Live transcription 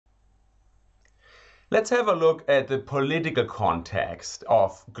Let's have a look at the political context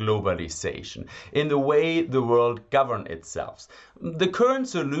of globalization in the way the world governs itself. The current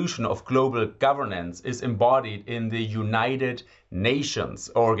solution of global governance is embodied in the United Nations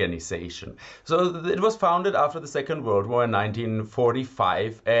organization. So it was founded after the Second World War in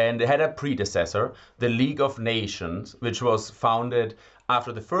 1945 and it had a predecessor, the League of Nations, which was founded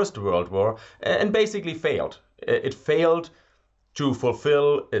after the First World War and basically failed. It failed to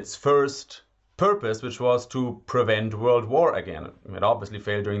fulfill its first purpose, which was to prevent World War again. It obviously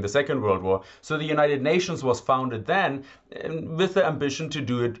failed during the Second World War. So the United Nations was founded then with the ambition to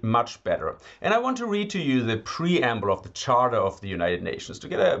do it much better. And I want to read to you the preamble of the Charter of the United Nations to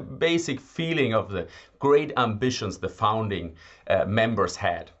get a basic feeling of the great ambitions the founding members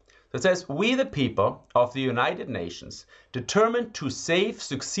had. It says, "We the people of the United Nations, determined to save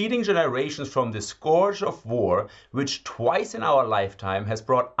succeeding generations from the scourge of war, which twice in our lifetime has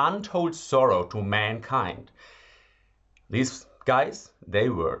brought untold sorrow to mankind." These guys, they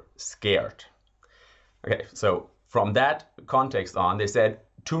were scared. Okay, so from that context on, they said,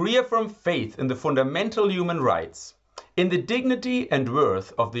 "To reaffirm faith in the fundamental human rights, in the dignity and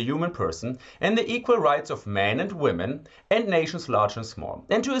worth of the human person, and the equal rights of men and women, and nations large and small,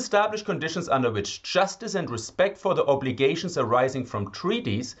 and to establish conditions under which justice and respect for the obligations arising from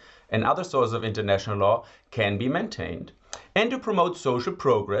treaties and other sources of international law can be maintained, and to promote social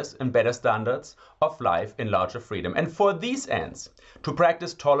progress and better standards of life in larger freedom, and for these ends, to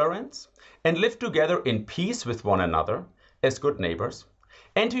practice tolerance and live together in peace with one another as good neighbors,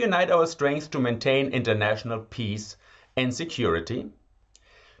 and to unite our strength to maintain international peace and security,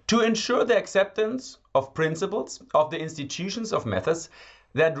 to ensure the acceptance of principles of the institutions of methods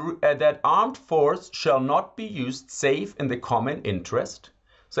that armed force shall not be used save in the common interest."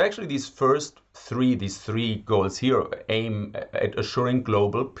 So actually these three goals here aim at assuring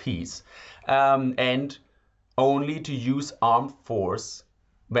global peace and only to use armed force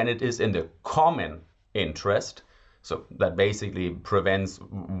when it is in the common interest. So that basically prevents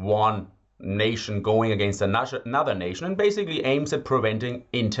one nation going against another nation and basically aims at preventing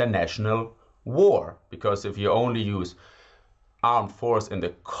international war. Because if you only use armed force in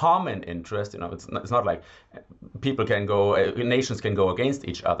the common interest, it's not like nations can go against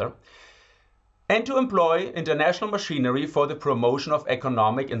each other. And to employ international machinery for the promotion of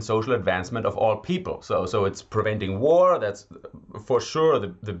economic and social advancement of all people. So it's preventing war, that's for sure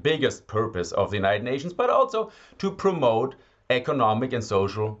the biggest purpose of the United Nations, but also to promote economic and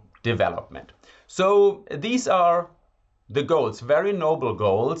social development. So these are the goals, very noble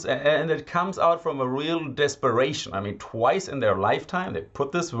goals, and it comes out from a real desperation. I mean, twice in their lifetime, they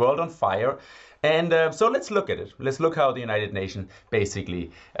put this world on fire. And so let's look at it. Let's look how the United Nations basically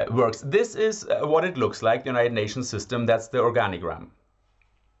works. This is what it looks like, the United Nations system. That's the organigram.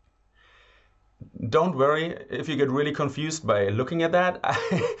 Don't worry if you get really confused by looking at that.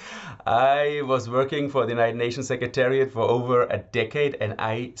 I was working for the United Nations Secretariat for over a decade and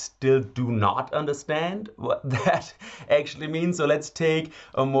I still do not understand what that actually means. So let's take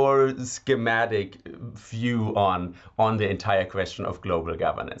a more schematic view on the entire question of global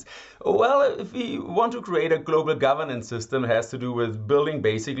governance. Well, if we want to create a global governance system, it has to do with building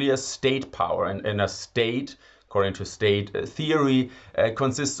basically a state power, and a state, according to state theory,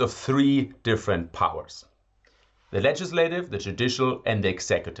 consists of three different powers: the legislative, the judicial, and the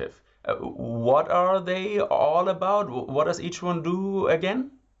executive. What are they all about? What does each one do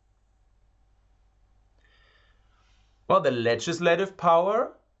again? Well, the legislative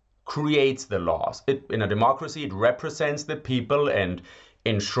power creates the laws. In a democracy, it represents the people and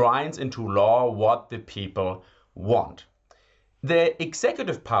enshrines into law what the people want. The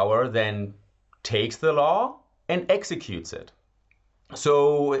executive power then takes the law and executes it.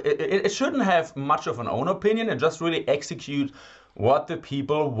 So it shouldn't have much of an own opinion and just really execute what the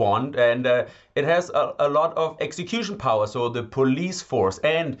people want, and it has a lot of execution power. So the police force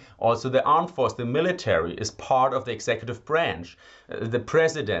and also the armed force, the military, is part of the executive branch. The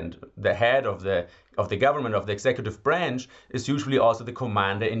president, the head of the government, of the executive branch, is usually also the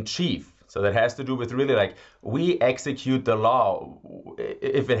commander-in-chief. So that has to do with really like, we execute the law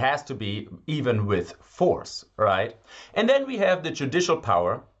if it has to be, even with force, right? And then we have the judicial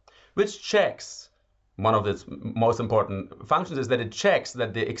power, which checks. One of its most important functions is that it checks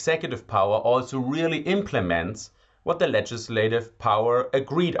that the executive power also really implements what the legislative power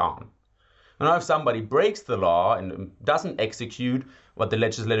agreed on. Now, if somebody breaks the law and doesn't execute what the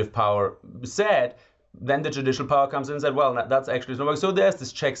legislative power said, then the judicial power comes in and said, well, that's actually not working. So there's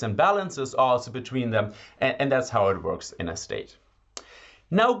this checks and balances also between them, and that's how it works in a state.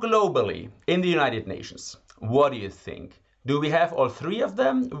 Now, globally, in the United Nations, what do you think? Do we have all three of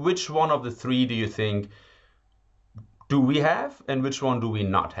them? Which one of the three do you think do we have, and which one do we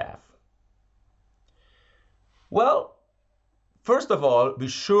not have? Well, first of all, we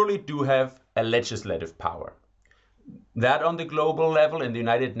surely do have a legislative power. That on the global level in the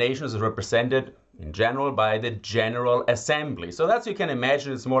United Nations is represented in general by the General Assembly. So that's, you can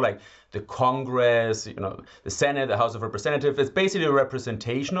imagine, it's more like the Congress, the Senate, the House of Representatives. It's basically a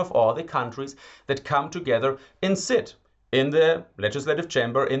representation of all the countries that come together and sit in the legislative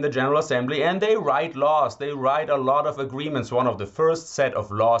chamber, in the General Assembly, and they write laws. They write a lot of agreements. One of the first set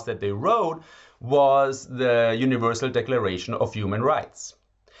of laws that they wrote was the Universal Declaration of Human Rights.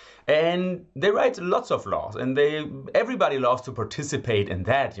 And they write lots of laws, and everybody loves to participate in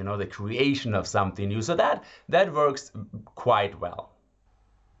that, the creation of something new. So that works quite well.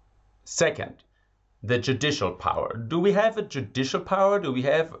 Second, the judicial power. Do we have a judicial power? Do we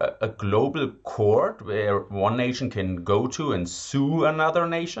have a global court where one nation can go to and sue another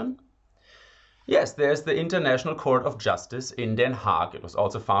nation? Yes, there's the International Court of Justice in Den Haag. It was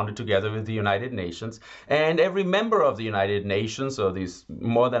also founded together with the United Nations. And every member of the United Nations, so these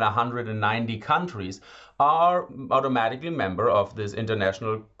more than 190 countries, are automatically member of this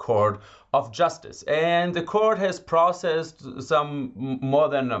International Court of Justice. And the court has processed some more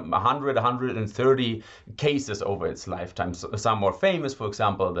than 100, 130 cases over its lifetime. Some more famous, for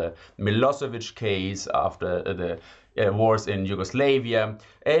example, the Milosevic case after the wars in Yugoslavia,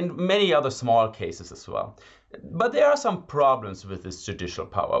 and many other small cases as well. But there are some problems with this judicial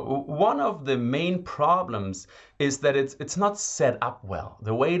power. One of the main problems is that it's not set up well.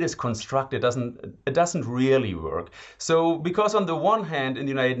 The way it is constructed doesn't really work. So because on the one hand, in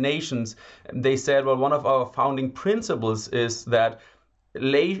the United Nations, they said, well, one of our founding principles is that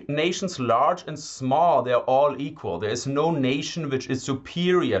nations large and small, they're all equal. There is no nation which is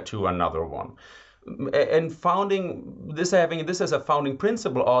superior to another one. And having this as a founding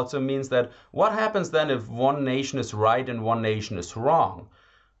principle also means that what happens then if one nation is right and one nation is wrong?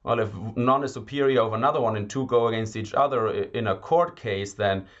 Well, if none is superior over another one and two go against each other in a court case,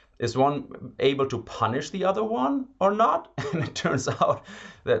 then is one able to punish the other one or not? And it turns out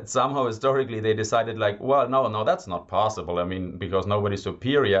that somehow historically they decided well, no, that's not possible. I mean, because nobody's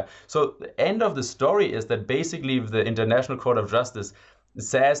superior. So the end of the story is that basically the International Court of Justice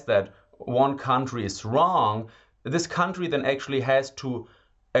says that one country is wrong, this country then actually has to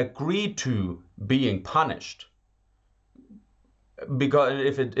agree to being punished. Because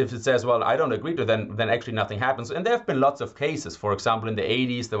if it says, well, I don't agree to, then actually nothing happens. And there have been lots of cases. For example, in the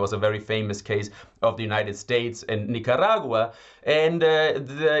 80s, there was a very famous case of the United States and Nicaragua. And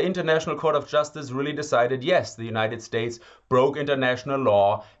the International Court of Justice really decided, yes, the United States broke international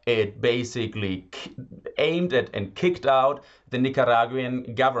law. It basically aimed at and kicked out the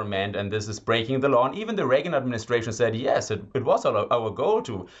Nicaraguan government, and this is breaking the law. And even the Reagan administration said, yes, it was our goal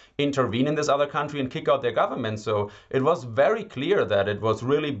to intervene in this other country and kick out their government. So it was very clear that it was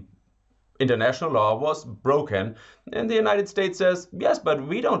really international law was broken. And the United States says, yes, but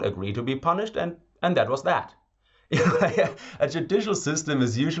we don't agree to be punished. And that was that. A judicial system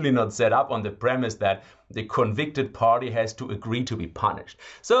is usually not set up on the premise that the convicted party has to agree to be punished.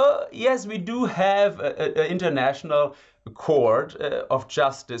 So yes, we do have an international court of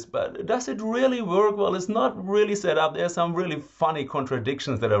justice, but does it really work? Well, it's not really set up. There are some really funny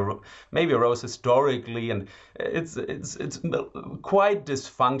contradictions that maybe arose historically, and it's quite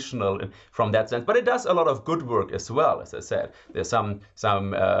dysfunctional from that sense. But it does a lot of good work as well. As I said, there's some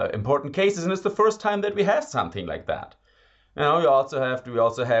important cases, and it's the first time that we have something like that. We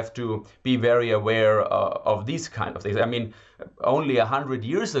also have to be very aware of these kind of things. I mean, only 100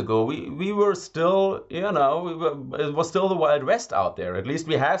 years ago, we were still, it was still the Wild West out there. At least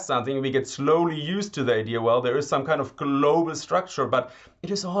we have something. We get slowly used to the idea, well, there is some kind of global structure, but it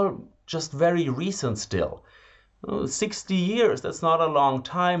is all just very recent still. 60 years, that's not a long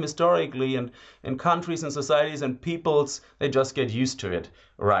time historically, and in countries and societies and peoples, they just get used to it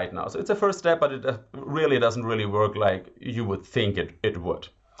right now. So it's a first step, but it really doesn't really work like you would think it would.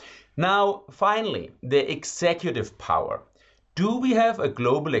 Now, finally, the executive power. Do we have a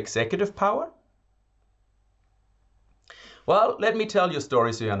global executive power? Well, let me tell you a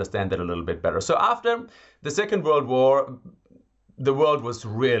story so you understand that a little bit better. So after the Second World War, the world was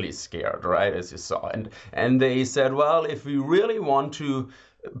really scared, right, as you saw. And they said, well, if we really want to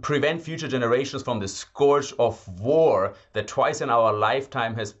prevent future generations from the scourge of war that twice in our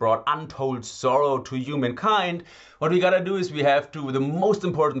lifetime has brought untold sorrow to humankind, what we gotta do is the most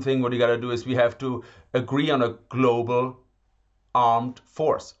important thing, what we gotta do is we have to agree on a global armed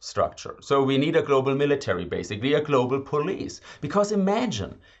force structure. So we need a global military, basically a global police. Because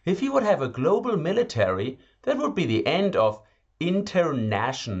imagine, if you would have a global military, that would be the end of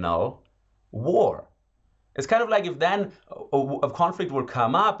international war. It's kind of like if then a conflict would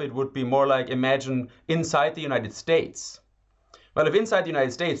come up, it would be more like, imagine inside the United States. Well, if inside the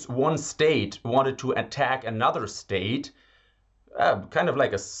United States, one state wanted to attack another state, kind of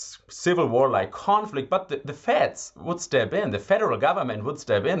like a civil war-like conflict, but the feds would step in, the federal government would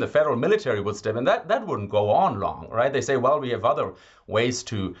step in, the federal military would step in. That wouldn't go on long, right? They say, well, we have other ways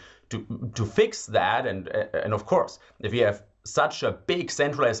to fix that, and of course, if you have such a big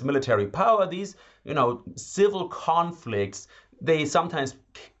centralized military power, these, civil conflicts, they sometimes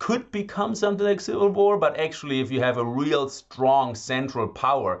could become something like civil war, but actually if you have a real strong central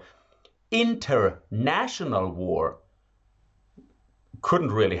power, international war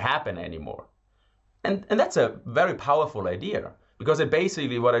couldn't really happen anymore. And that's a very powerful idea, because it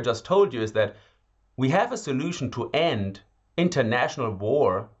basically, what I just told you is that we have a solution to end international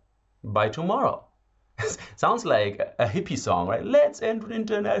war by tomorrow. Sounds like a hippie song, right? Let's end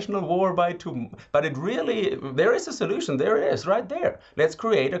international war by tomorrow. But there is a solution. There it is, right there. Let's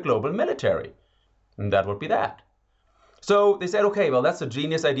create a global military. And that would be that. So they said, okay, well, that's a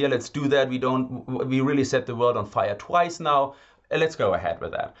genius idea. Let's do that. We really set the world on fire twice now. Let's go ahead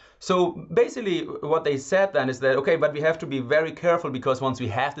with that. So basically what they said then is that, okay, but we have to be very careful, because once we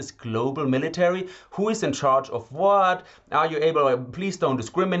have this global military, who is in charge of what? Are you able, please don't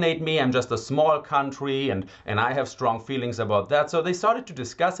discriminate me, I'm just a small country and I have strong feelings about that. So they started to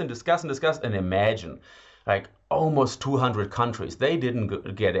discuss and imagine, like almost 200 countries. They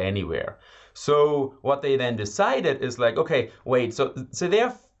didn't get anywhere. So what they then decided is like, okay, wait, so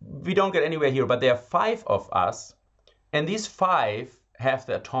we don't get anywhere here, but there are 5 of us. And these 5 have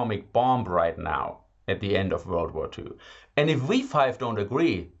the atomic bomb right now at the end of World War II. And if we 5 don't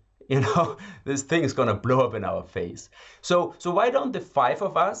agree, this thing is going to blow up in our face. So why don't the 5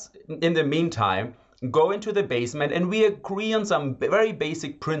 of us, in the meantime, go into the basement and we agree on some very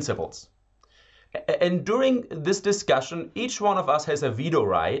basic principles. And during this discussion, each one of us has a veto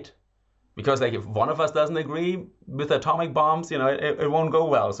right. Because like if one of us doesn't agree with atomic bombs, it won't go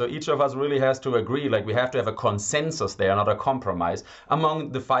well. So each of us really has to agree, like we have to have a consensus there, not a compromise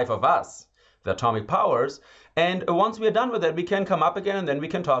among the 5 of us, the atomic powers. And once we're done with that, we can come up again and then we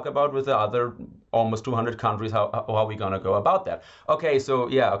can talk about with the other almost 200 countries how we're going to go about that. Okay, so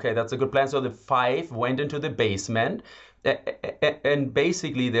yeah, okay, that's a good plan. So the 5 went into the basement and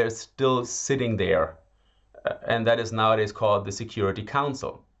basically they're still sitting there. And that is nowadays called the Security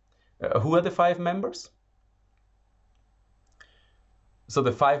Council. Who are the 5 members? So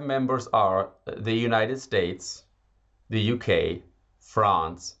the 5 members are the United States, the UK,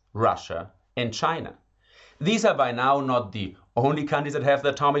 France, Russia, and China. These are by now not the only countries that have the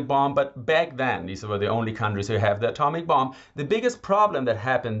atomic bomb, but back then these were the only countries who have the atomic bomb. The biggest problem that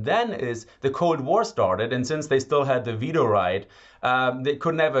happened then is the Cold War started, and since they still had the veto right, they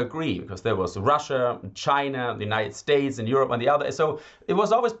could never agree, because there was Russia, China, the United States, and Europe on the other. So it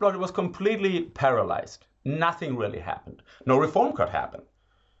was always blocked. It was completely paralyzed. Nothing really happened. No reform could happen.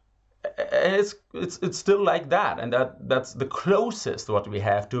 And it's still like that, and that's the closest what we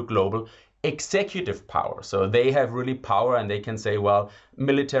have to global executive power. So they have really power and they can say, well,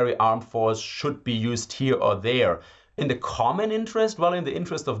 military armed force should be used here or there. In the common interest, well, in the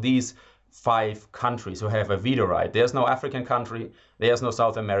interest of these 5 countries who have a veto right. There's no African country, there's no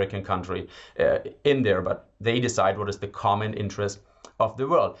South American country in there, but they decide what is the common interest of the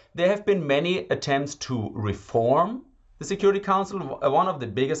world. There have been many attempts to reform the Security Council. One of the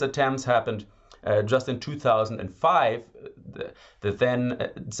biggest attempts happened just in 2005, the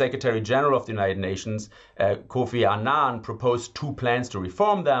then Secretary General of the United Nations, Kofi Annan, proposed 2 plans to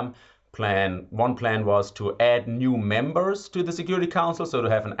reform them. One plan was to add new members to the Security Council, so to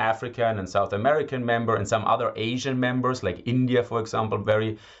have an African and South American member and some other Asian members, like India, for example,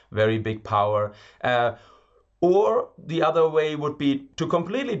 very, very big power. Or the other way would be to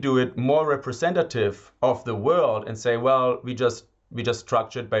completely do it more representative of the world and say, well, we just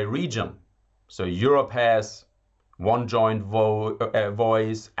structure it by region. So Europe has one joint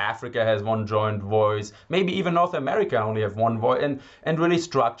voice, Africa has one joint voice, maybe even North America only have one voice, and really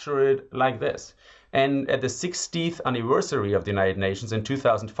structure it like this. And at the 60th anniversary of the United Nations in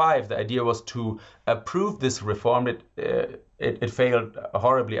 2005, the idea was to approve this reform. It failed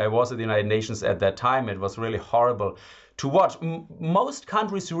horribly. I was at the United Nations at that time. It was really horrible to watch. Most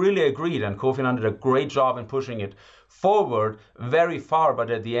countries really agreed, and Kofi Annan did a great job in pushing it forward very far, but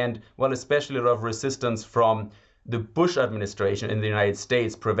at the end, well, especially a lot of resistance from the Bush administration in the United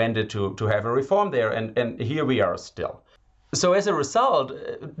States prevented to have a reform there, and here we are still. So as a result,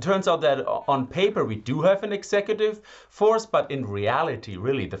 it turns out that on paper we do have an executive force, but in reality,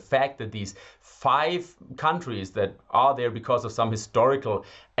 really, the fact that these 5 countries that are there because of some historical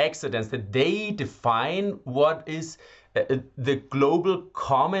accidents, that they define what is the global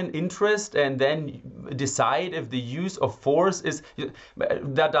common interest and then decide if the use of force is,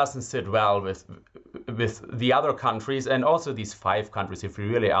 that doesn't sit well with the other countries. And also these 5 countries, if you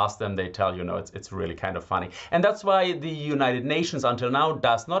really ask them, they tell you, no, it's really kind of funny. And that's why the United Nations until now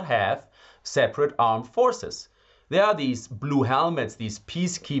does not have separate armed forces. There are these blue helmets, these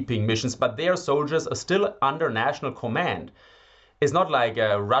peacekeeping missions, but their soldiers are still under national command. It's not like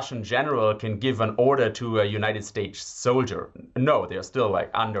a Russian general can give an order to a United States soldier. No, they're still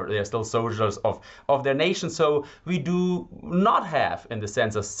they're still soldiers of their nation. So we do not have, in the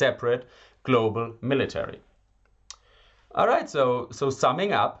sense, a separate global military. All right, so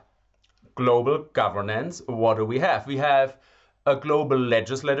summing up, global governance, what do we have? We have a global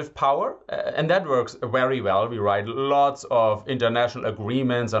legislative power, and that works very well. We write lots of international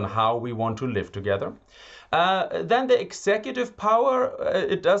agreements on how we want to live together. Then the executive power,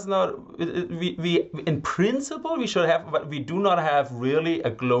 it does not, we in principle we should have, but we do not have really a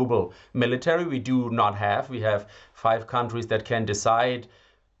global military. We have 5 countries that can decide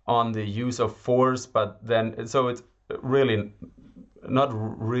on the use of force, but then, so it's really not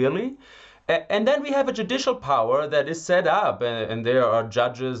really. And then we have a judicial power that is set up, and there are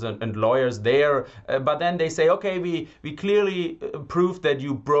judges and lawyers there, but then they say, okay, we clearly proved that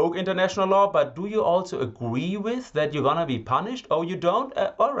you broke international law, but do you also agree with that you're gonna be punished? Oh, you don't?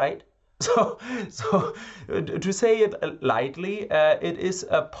 All right. So to say it lightly, it is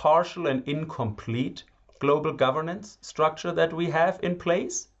a partial and incomplete global governance structure that we have in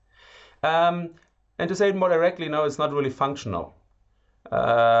place. And to say it more directly, no, it's not really functional.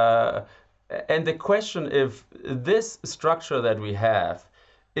 And the question if this structure that we have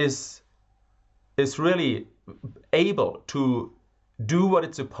is really able to do what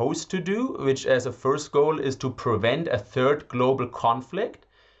it's supposed to do, which as a first goal is to prevent a third global conflict,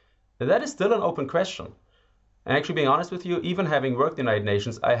 that is still an open question. And actually, being honest with you, even having worked in the United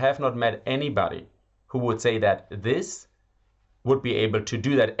Nations, I have not met anybody who would say that this would be able to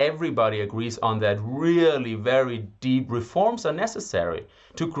do that. Everybody agrees on that really very deep reforms are necessary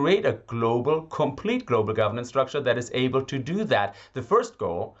to create a global, complete global governance structure that is able to do that. The first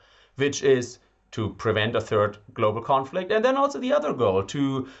goal, which is to prevent a third global conflict, and then also the other goal,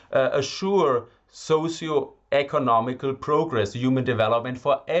 to assure socio-economical progress, human development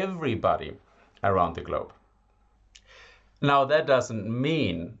for everybody around the globe. Now, that doesn't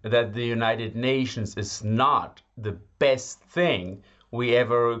mean that the United Nations is not the best thing we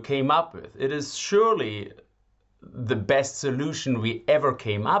ever came up with. It is surely the best solution we ever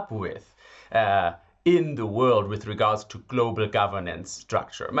came up with in the world with regards to global governance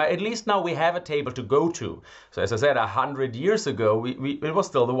structure. At least now we have a table to go to. So as I said, 100 years ago, it was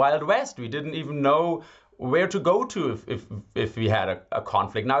still the Wild West. We didn't even know where to go to if we had a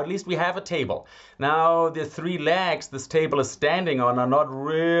conflict. Now at least we have a table. Now the 3 legs this table is standing on are not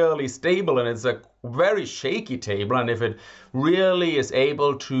really stable, and it's a very shaky table. And if it really is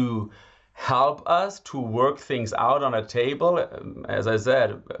able to help us to work things out on a table, as I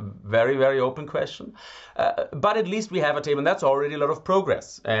said, very, very open question. But at least we have a table, and that's already a lot of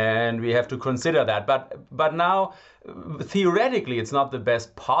progress, and we have to consider that. But now, theoretically, it's not the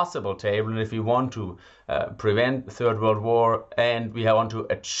best possible table, and if we want to prevent the Third World War and we want to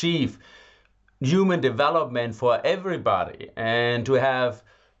achieve human development for everybody and to have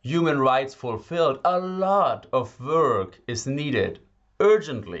human rights fulfilled, a lot of work is needed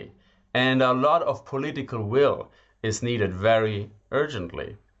urgently. And a lot of political will is needed very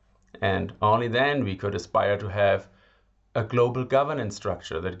urgently. And only then we could aspire to have a global governance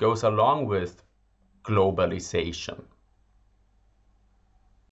structure that goes along with globalization.